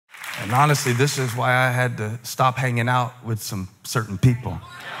And honestly, this is why I had to stop hanging out with some certain people.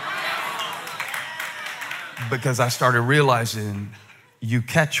 Because I started realizing you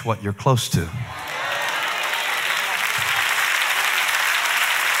catch what you're close to.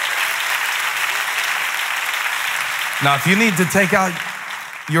 Now, if you need to take out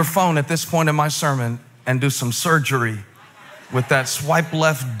your phone at this point in my sermon and do some surgery with that swipe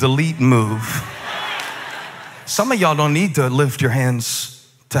left delete move, some of y'all don't need to lift your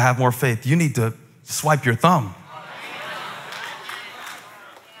hands to have more faith. You need to swipe your thumb.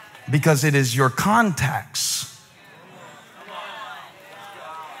 Because it is your contacts.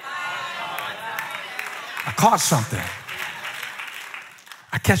 I caught something.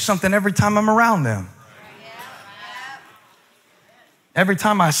 I catch something every time I'm around them. Every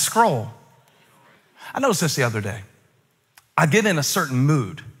time I scroll. I noticed this the other day. I get in a certain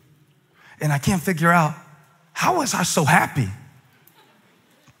mood and I can't figure out, how was I so happy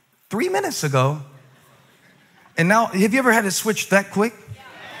 3 minutes ago? And now, have you ever had it switch that quick?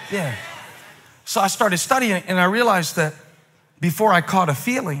 Yeah. So I started studying and I realized that before I caught a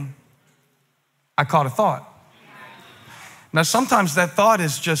feeling, I caught a thought. Now, sometimes that thought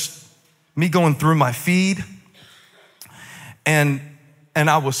is just me going through my feed and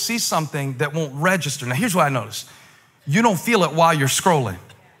I will see something that won't register. Now, here's what I noticed. You don't feel it while you're scrolling.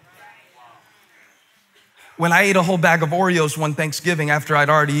 When I ate a whole bag of Oreos one Thanksgiving after I'd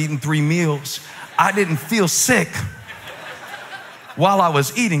already eaten 3 meals, I didn't feel sick while I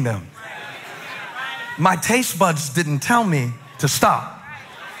was eating them. My taste buds didn't tell me to stop.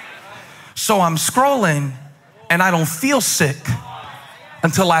 So I'm scrolling and I don't feel sick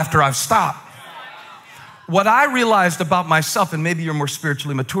until after I've stopped. What I realized about myself, and maybe you're more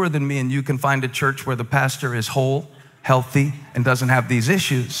spiritually mature than me and you can find a church where the pastor is whole, healthy, and doesn't have these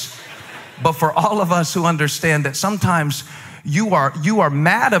issues. But for all of us who understand that sometimes you are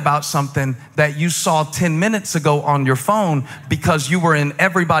mad about something that you saw 10 minutes ago on your phone because you were in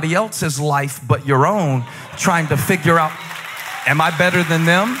everybody else's life but your own, trying to figure out, am I better than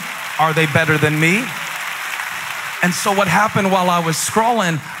them? Are they better than me? And so what happened while I was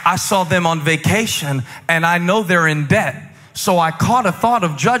scrolling, I saw them on vacation and I know they're in debt. So I caught a thought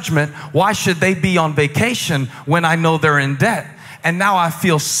of judgment. Why should they be on vacation when I know they're in debt? And now I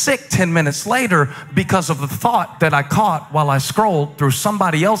feel sick 10 minutes later because of the thought that I caught while I scrolled through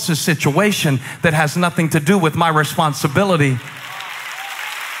somebody else's situation that has nothing to do with my responsibility.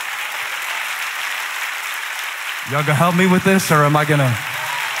 Y'all gonna help me with this, or am I gonna?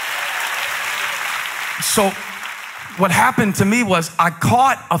 So what happened to me was I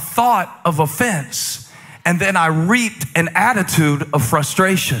caught a thought of offense and then I reaped an attitude of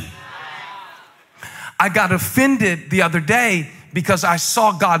frustration. I got offended the other day because I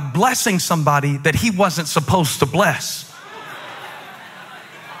saw God blessing somebody that he wasn't supposed to bless.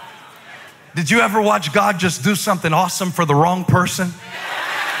 Did you ever watch God just do something awesome for the wrong person?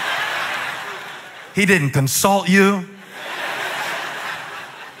 He didn't consult you.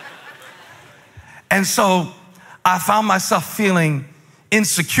 And so I found myself feeling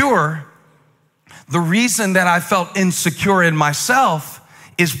insecure. The reason that I felt insecure in myself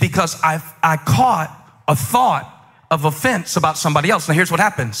is because I caught a thought of offense about somebody else. Now here's what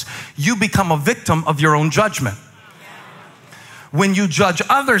happens. You become a victim of your own judgment. When you judge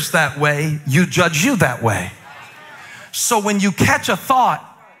others that way, you judge you that way. So when you catch a thought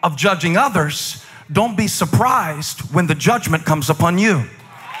of judging others, don't be surprised when the judgment comes upon you.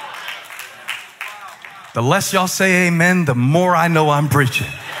 The less y'all say amen, the more I know I'm preaching.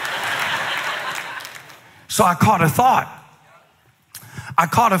 So I caught a thought.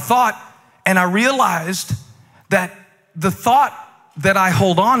 And I realized that the thought that I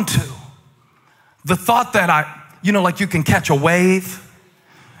hold on to, the thought that like you can catch a wave,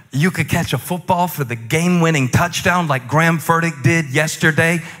 you could catch a football for the game-winning touchdown like Graham Furtick did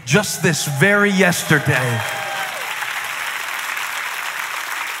yesterday, just this very yesterday.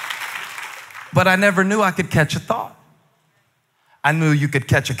 But I never knew I could catch a thought. I knew you could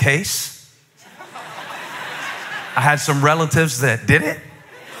catch a case. I had some relatives that did it.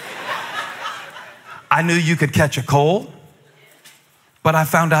 I knew you could catch a cold, but I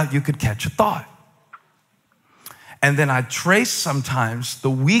found out you could catch a thought. And then I trace sometimes the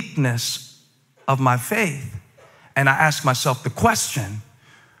weakness of my faith, and I ask myself the question,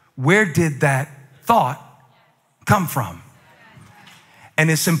 where did that thought come from?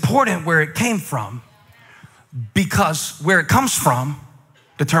 And it's important where it came from, because where it comes from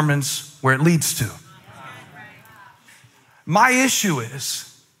determines where it leads to. My issue is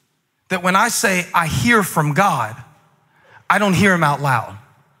that when I say I hear from God, I don't hear him out loud.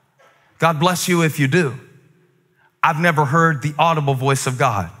 God bless you if you do. I've never heard the audible voice of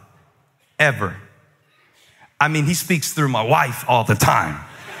God. ever. I mean, he speaks through my wife all the time.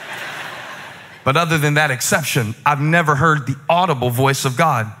 But other than that exception, I've never heard the audible voice of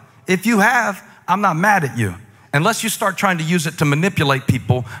God. If you have, I'm not mad at you. Unless you start trying to use it to manipulate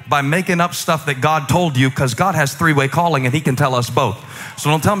people by making up stuff that God told you, because God has three-way calling and he can tell us both. So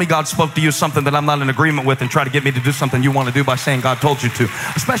don't tell me God spoke to you something that I'm not in agreement with and try to get me to do something you want to do by saying God told you to.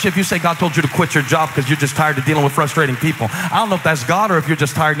 Especially if you say God told you to quit your job because you're just tired of dealing with frustrating people. I don't know if that's God or if you're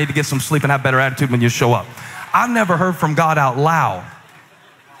just tired, need to get some sleep and have better attitude when you show up. I've never heard from God out loud.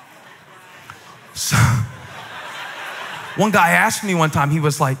 So, one guy asked me one time, he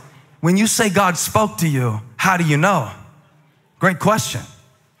was like, when you say God spoke to you, how do you know? Great question.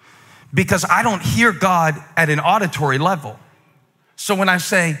 Because I don't hear God at an auditory level. So when I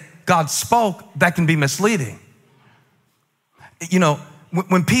say God spoke, that can be misleading. You know,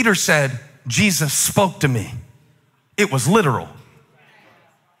 when Peter said, Jesus spoke to me, it was literal.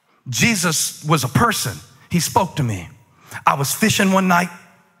 Jesus was a person. He spoke to me. I was fishing one night.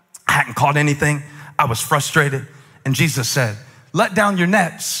 I hadn't caught anything. I was frustrated. And Jesus said, let down your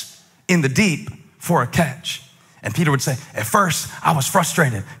nets in the deep for a catch. And Peter would say, at first I was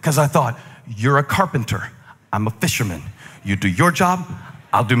frustrated because I thought, you're a carpenter, I'm a fisherman. You do your job,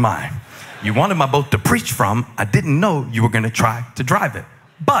 I'll do mine. You wanted my boat to preach from, I didn't know you were gonna try to drive it.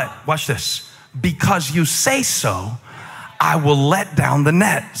 But watch this, because you say so, I will let down the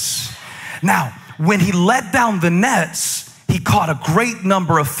nets. Now, when he let down the nets, he caught a great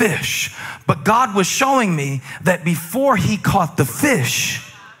number of fish. But God was showing me that before he caught the fish,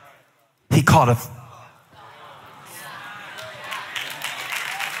 he caught a...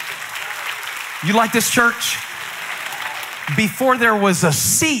 You like this, church? Before there was a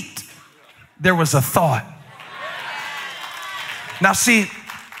seat, there was a thought. Now see,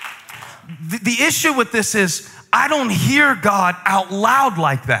 the issue with this is I don't hear God out loud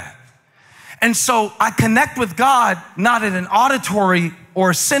like that. And so I connect with God not at an auditory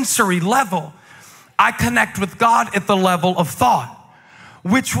or sensory level. I connect with God at the level of thought,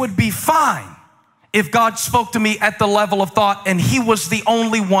 which would be fine if God spoke to me at the level of thought and he was the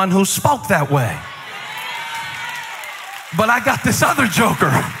only one who spoke that way. But I got this other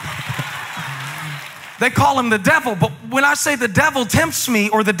joker. They call him the devil, but when I say the devil tempts me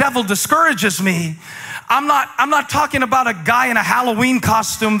or the devil discourages me, I'm not talking about a guy in a Halloween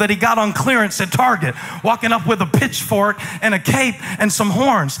costume that he got on clearance at Target, walking up with a pitchfork and a cape and some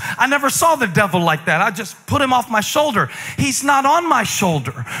horns. I never saw the devil like that. I just put him off my shoulder. He's not on my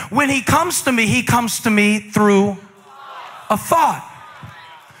shoulder. When he comes to me through a thought.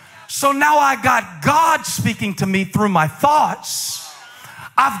 So now I got God speaking to me through my thoughts.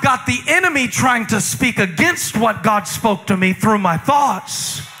 I've got the enemy trying to speak against what God spoke to me through my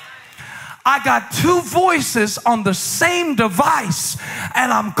thoughts. I got two voices on the same device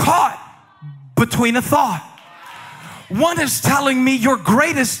and I'm caught between a thought. One is telling me your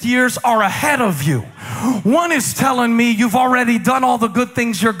greatest years are ahead of you. One is telling me you've already done all the good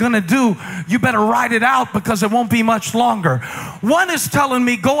things you're gonna do. You better ride it out because it won't be much longer. One is telling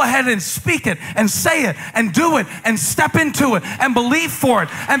me go ahead and speak it and say it and do it and step into it and believe for it.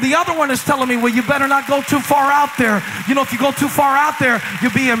 And the other one is telling me, well, you better not go too far out there. You know, if you go too far out there,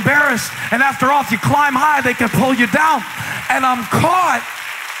 you'll be embarrassed. And after all, if you climb high, they can pull you down. And I'm caught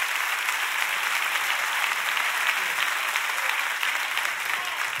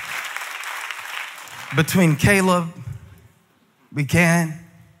between Caleb, Buchanan,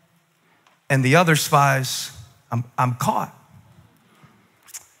 and the other spies. I'm caught.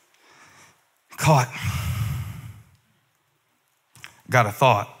 Got a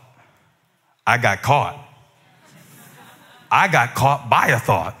thought. I got caught. I got caught by a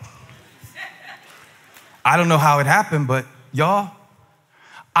thought. I don't know how it happened, but y'all,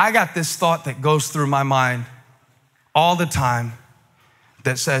 I got this thought that goes through my mind all the time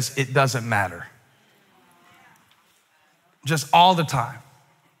that says it doesn't matter. Just all the time.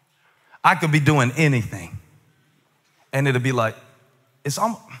 I could be doing anything and it'll be like, it's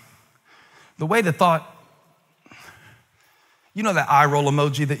almost, the way the thought, you know that eye roll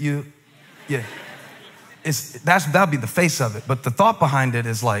emoji that yeah. That'll be the face of it. But the thought behind it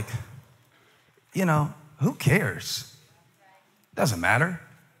is like, you know, who cares? Doesn't matter.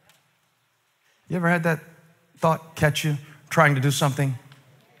 You ever had that thought catch you trying to do something?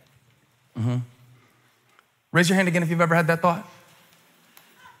 Raise your hand again if you've ever had that thought.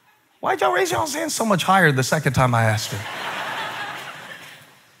 Why'd y'all raise y'all's hand so much higher the second time I asked it?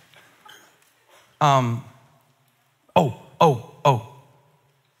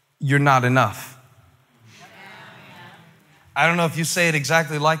 You're not enough. I don't know if you say it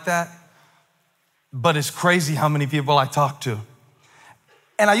exactly like that, but it's crazy how many people I talk to.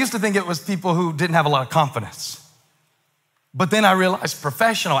 And I used to think it was people who didn't have a lot of confidence. But then I realized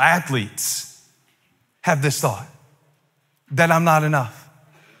professional athletes have this thought, that I'm not enough.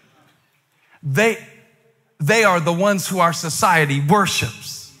 They are the ones who our society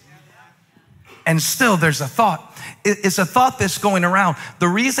worships. And still there's a thought. It's a thought that's going around. The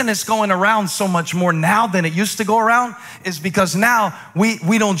reason it's going around so much more now than it used to go around is because now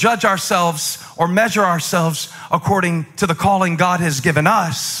we don't judge ourselves or measure ourselves according to the calling God has given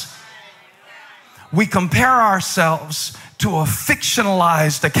us. We compare ourselves to a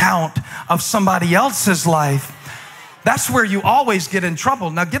fictionalized account of somebody else's life. That's where you always get in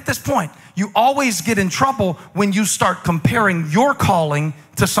trouble. Now get this point. You always get in trouble when you start comparing your calling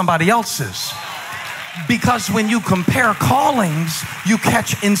to somebody else's. Because when you compare callings, you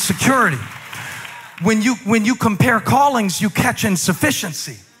catch insecurity. When you compare callings, you catch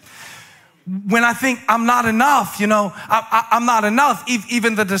insufficiency. When I think I'm not enough, I'm not enough.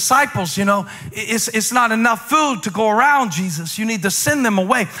 Even the disciples, it's not enough food to go around, Jesus. You need to send them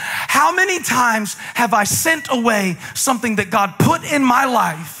away. How many times have I sent away something that God put in my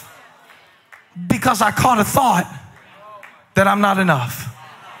life because I caught a thought that I'm not enough?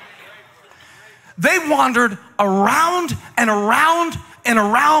 They wandered around and around and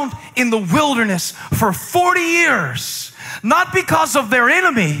around in the wilderness for 40 years, not because of their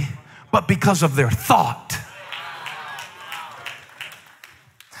enemy, but because of their thought.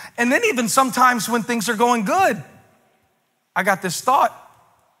 And then even sometimes when things are going good, I got this thought,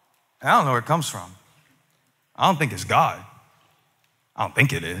 and I don't know where it comes from. I don't think it's God. I don't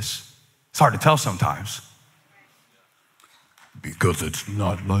think it is. It's hard to tell sometimes. Because it's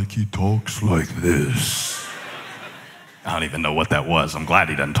not like he talks like this. I don't even know what that was. I'm glad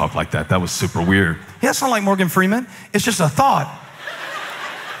he doesn't talk like that. That was super weird. Yeah, it's not like Morgan Freeman. It's just a thought.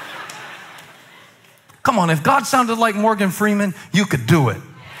 Come on, if God sounded like Morgan Freeman, you could do it.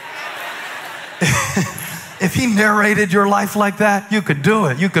 If he narrated your life like that, you could do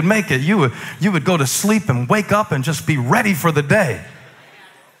it. You could make it. You would go to sleep and wake up and just be ready for the day.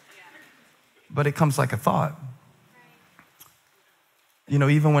 But it comes like a thought.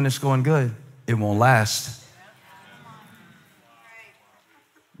 Even when it's going good, it won't last.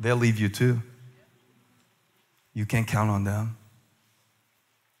 They'll leave you too. You can't count on them.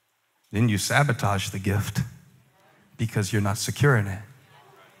 Then you sabotage the gift because you're not secure in it.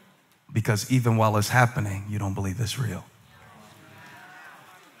 Because even while it's happening, you don't believe it's real.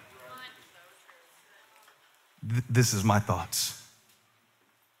 This is my thoughts.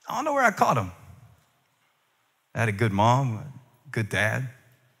 I don't know where I caught them. I had a good mom, a good dad.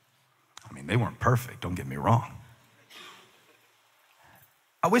 I mean, they weren't perfect, don't get me wrong.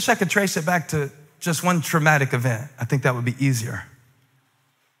 I wish I could trace it back to just one traumatic event. I think that would be easier.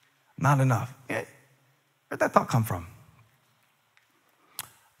 Not enough. Where'd that thought come from?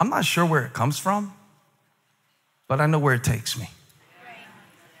 I'm not sure where it comes from, but I know where it takes me.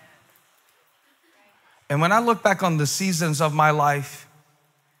 And when I look back on the seasons of my life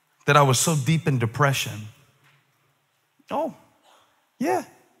that I was so deep in depression, oh, yeah.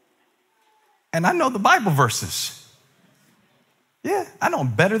 And I know the Bible verses. Yeah, I know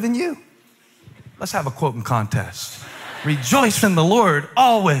them better than you. Let's have a quoting contest. Rejoice in the Lord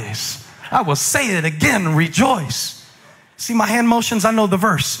always. I will say it again, rejoice. See my hand motions? I know the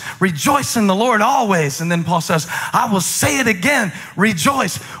verse. Rejoice in the Lord always. And then Paul says, I will say it again,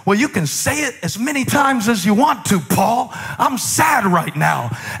 rejoice. Well, you can say it as many times as you want to, Paul. I'm sad right now,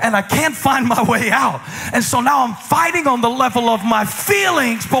 and I can't find my way out. And so now I'm fighting on the level of my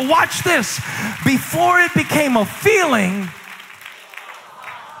feelings. But watch this. Before it became a feeling,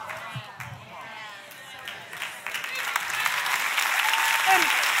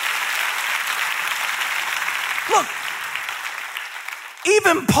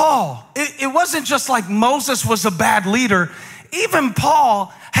 even Paul, it wasn't just like Moses was a bad leader. Even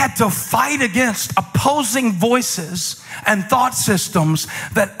Paul had to fight against opposing voices and thought systems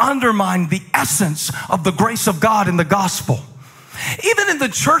that undermine the essence of the grace of God in the gospel. Even in the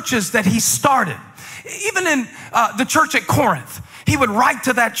churches that he started, even in the church at Corinth, he would write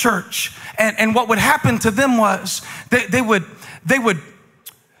to that church, and what would happen to them was they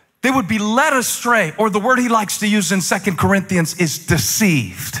would be led astray, or the word he likes to use in 2 Corinthians is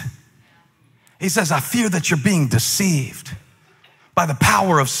deceived. He says, I fear that you're being deceived by the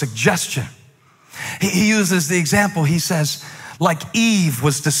power of suggestion. He uses the example, he says, like Eve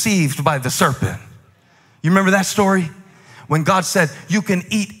was deceived by the serpent. You remember that story? When God said, you can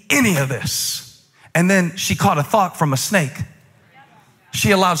eat any of this. And then she caught a thought from a snake. She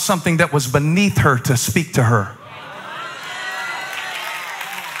allowed something that was beneath her to speak to her.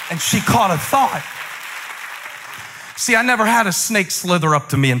 And she caught a thought. See, I never had a snake slither up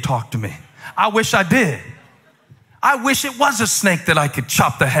to me and talk to me. I wish I did. I wish it was a snake that I could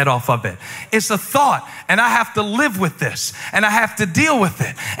chop the head off of it. It's a thought, and I have to live with this, and I have to deal with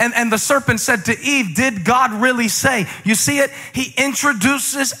it. And the serpent said to Eve, did God really say? You see it? He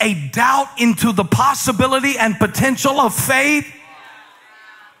introduces a doubt into the possibility and potential of faith,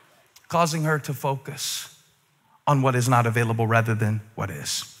 causing her to focus on what is not available rather than what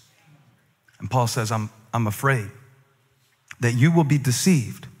is. And Paul says, I'm afraid that you will be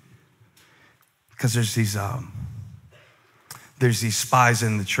deceived, because there's these spies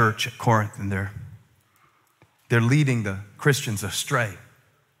in the church at Corinth, and they're leading the Christians astray.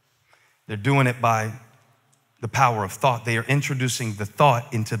 They're doing it by the power of thought. They are introducing the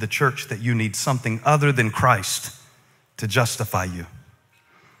thought into the church that you need something other than Christ to justify you.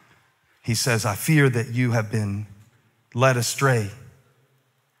 He says, I fear that you have been led astray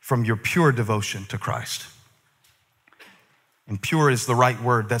from your pure devotion to Christ. And pure is the right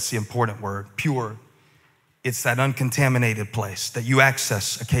word. That's the important word. Pure. It's that uncontaminated place that you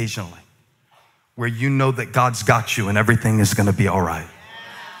access occasionally, where you know that God's got you and everything is going to be all right.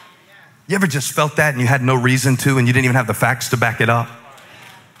 You ever just felt that and you had no reason to, and you didn't even have the facts to back it up?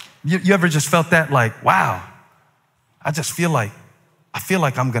 You ever just felt that, like, wow, I feel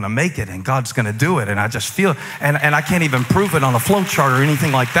like I'm going to make it and God's going to do it. And I just feel, and I can't even prove it on a flow chart or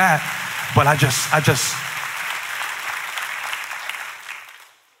anything like that. But I just,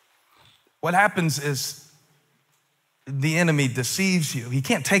 what happens is the enemy deceives you. He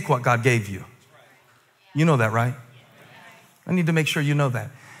can't take what God gave you. You know that, right? I need to make sure you know that.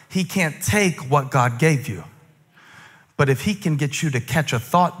 He can't take what God gave you. But if he can get you to catch a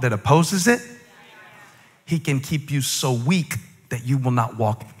thought that opposes it, he can keep you so weak that you will not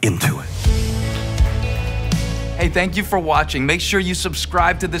walk into it. Hey, thank you for watching. Make sure you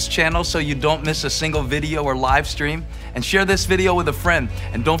subscribe to this channel so you don't miss a single video or live stream, and share this video with a friend.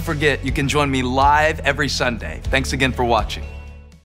 And don't forget, you can join me live every Sunday. Thanks again for watching.